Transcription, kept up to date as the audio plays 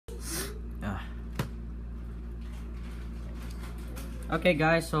Ah. Okay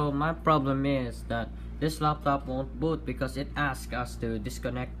guys, so my problem is that this laptop won't boot because it asks us to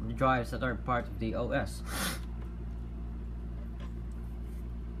disconnect the drives that are part of the OS.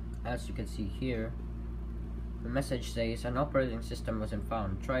 As you can see here, the message says an operating system wasn't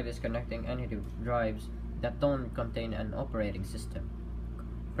found. Try disconnecting any drives that don't contain an operating system.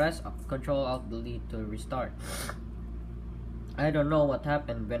 Press Ctrl Alt Delete to restart. I don't know what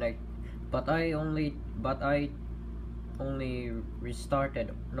happened when I only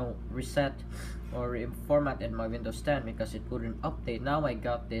reset or reformatted my Windows 10 because it wouldn't update. Now I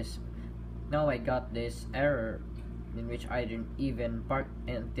got this error in which I didn't even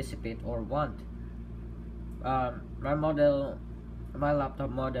anticipate or want. My laptop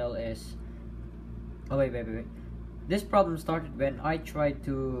model is, oh wait. This problem started when I tried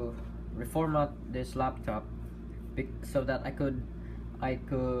to reformat this laptop so that I could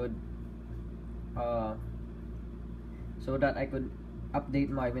update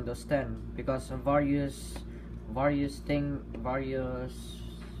my Windows 10 because of various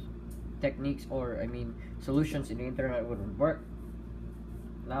techniques, or I mean solutions in the internet wouldn't work.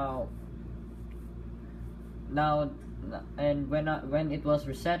 Now and when it was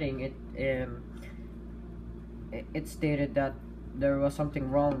resetting, it stated that there was something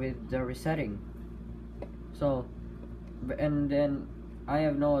wrong with the resetting. So, and then I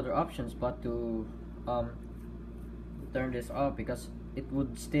have no other options but to turn this off because it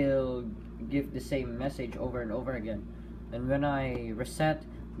would still give the same message over and over again. And when I reset,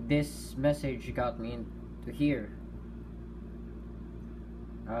 this message got me into here.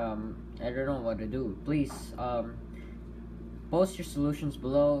 I don't know what to do. Please post your solutions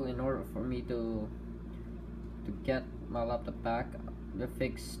below in order for me to get my laptop back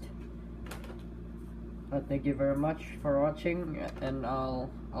fixed. Thank you very much for watching, and I'll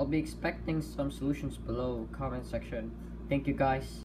be expecting some solutions below comment section. Thank you guys.